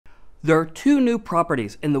There are two new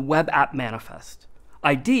properties in the web app manifest.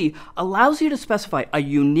 ID allows you to specify a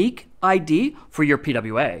unique ID for your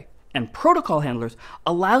PWA, and protocol handlers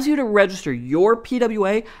allows you to register your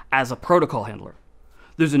PWA as a protocol handler.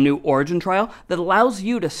 There's a new origin trial that allows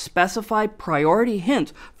you to specify priority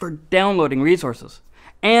hints for downloading resources.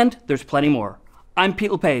 And there's plenty more. I'm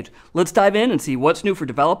Pete LePage. Let's dive in and see what's new for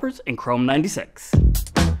developers in Chrome 96.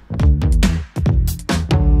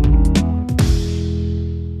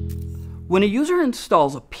 When a user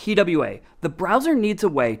installs a PWA, the browser needs a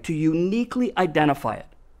way to uniquely identify it.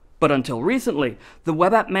 But until recently, the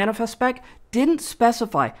web app manifest spec didn't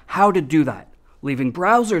specify how to do that, leaving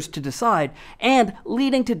browsers to decide and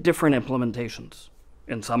leading to different implementations.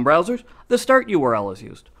 In some browsers, the start URL is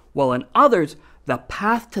used, while in others, the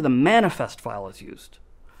path to the manifest file is used.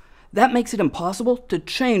 That makes it impossible to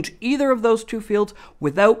change either of those two fields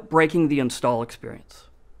without breaking the install experience.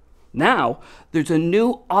 Now, there's a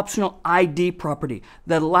new optional ID property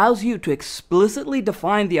that allows you to explicitly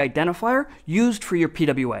define the identifier used for your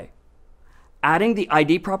PWA. Adding the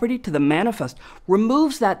ID property to the manifest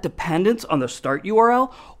removes that dependence on the start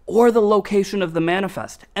URL or the location of the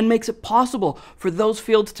manifest and makes it possible for those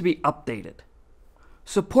fields to be updated.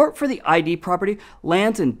 Support for the ID property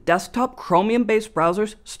lands in desktop Chromium-based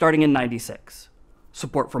browsers starting in 96.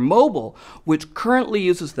 Support for mobile, which currently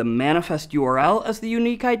uses the manifest URL as the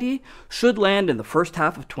unique ID, should land in the first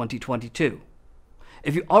half of 2022.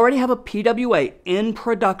 If you already have a PWA in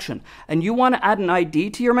production and you want to add an ID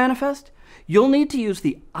to your manifest, you'll need to use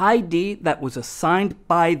the ID that was assigned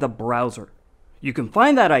by the browser. You can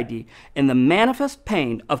find that ID in the manifest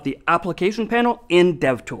pane of the application panel in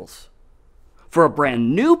DevTools. For a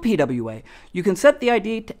brand new PWA, you can set the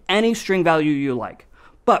ID to any string value you like.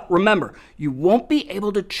 But remember, you won't be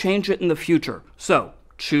able to change it in the future, so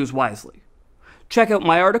choose wisely. Check out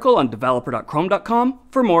my article on developer.chrome.com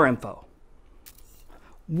for more info.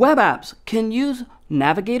 Web apps can use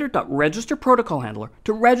navigator.register protocol handler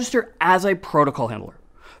to register as a protocol handler.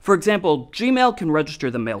 For example, Gmail can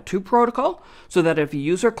register the Mail2 protocol so that if a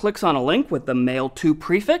user clicks on a link with the Mail2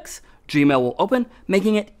 prefix, Gmail will open,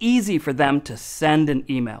 making it easy for them to send an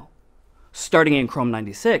email. Starting in Chrome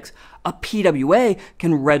 96, a PWA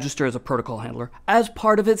can register as a protocol handler as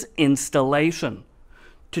part of its installation.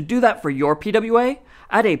 To do that for your PWA,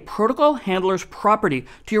 add a protocol handlers property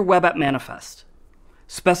to your web app manifest.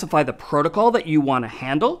 Specify the protocol that you want to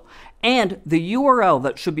handle and the URL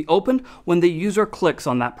that should be opened when the user clicks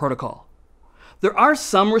on that protocol. There are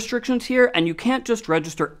some restrictions here, and you can't just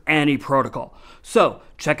register any protocol. So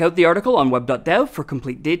check out the article on web.dev for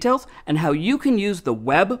complete details and how you can use the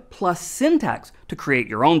web plus syntax to create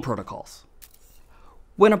your own protocols.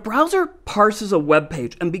 When a browser parses a web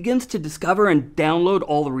page and begins to discover and download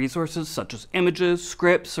all the resources such as images,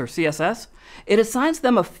 scripts, or CSS, it assigns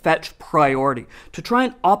them a fetch priority to try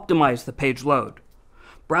and optimize the page load.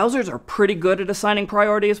 Browsers are pretty good at assigning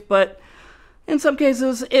priorities, but in some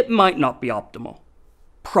cases, it might not be optimal.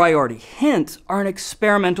 Priority hints are an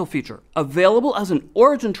experimental feature available as an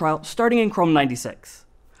origin trial starting in Chrome 96.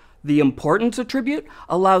 The importance attribute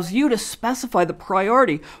allows you to specify the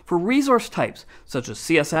priority for resource types such as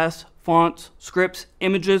CSS, fonts, scripts,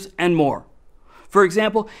 images, and more. For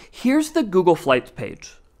example, here's the Google Flights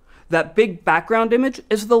page. That big background image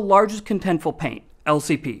is the largest contentful paint,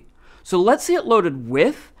 LCP. So let's see it loaded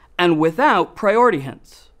with and without priority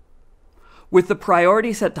hints. With the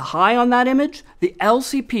priority set to high on that image, the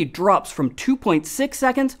LCP drops from 2.6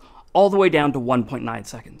 seconds all the way down to 1.9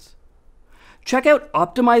 seconds. Check out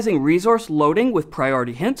Optimizing Resource Loading with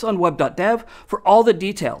Priority Hints on web.dev for all the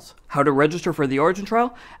details, how to register for the origin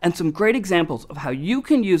trial, and some great examples of how you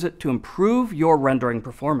can use it to improve your rendering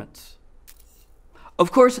performance.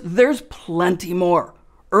 Of course, there's plenty more.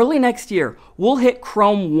 Early next year, we'll hit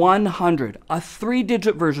Chrome 100, a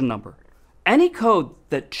 3-digit version number. Any code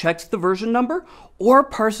that checks the version number or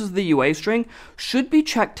parses the UA string should be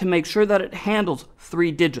checked to make sure that it handles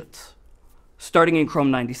 3 digits. Starting in Chrome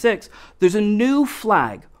 96, there's a new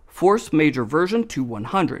flag, Force Major Version to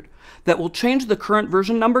 100, that will change the current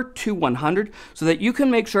version number to 100 so that you can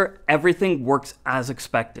make sure everything works as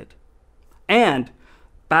expected. And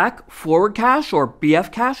back forward cache or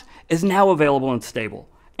BF cache is now available and stable,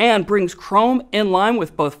 and brings Chrome in line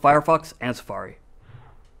with both Firefox and Safari.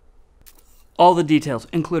 All the details,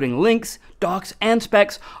 including links, docs, and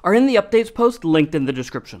specs, are in the updates post linked in the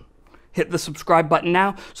description. Hit the subscribe button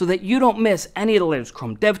now so that you don't miss any of the latest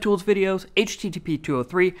Chrome DevTools videos, HTTP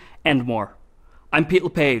 203, and more. I'm Pete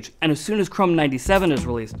LePage, and as soon as Chrome 97 is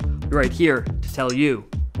released, I'll be right here to tell you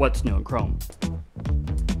what's new in Chrome.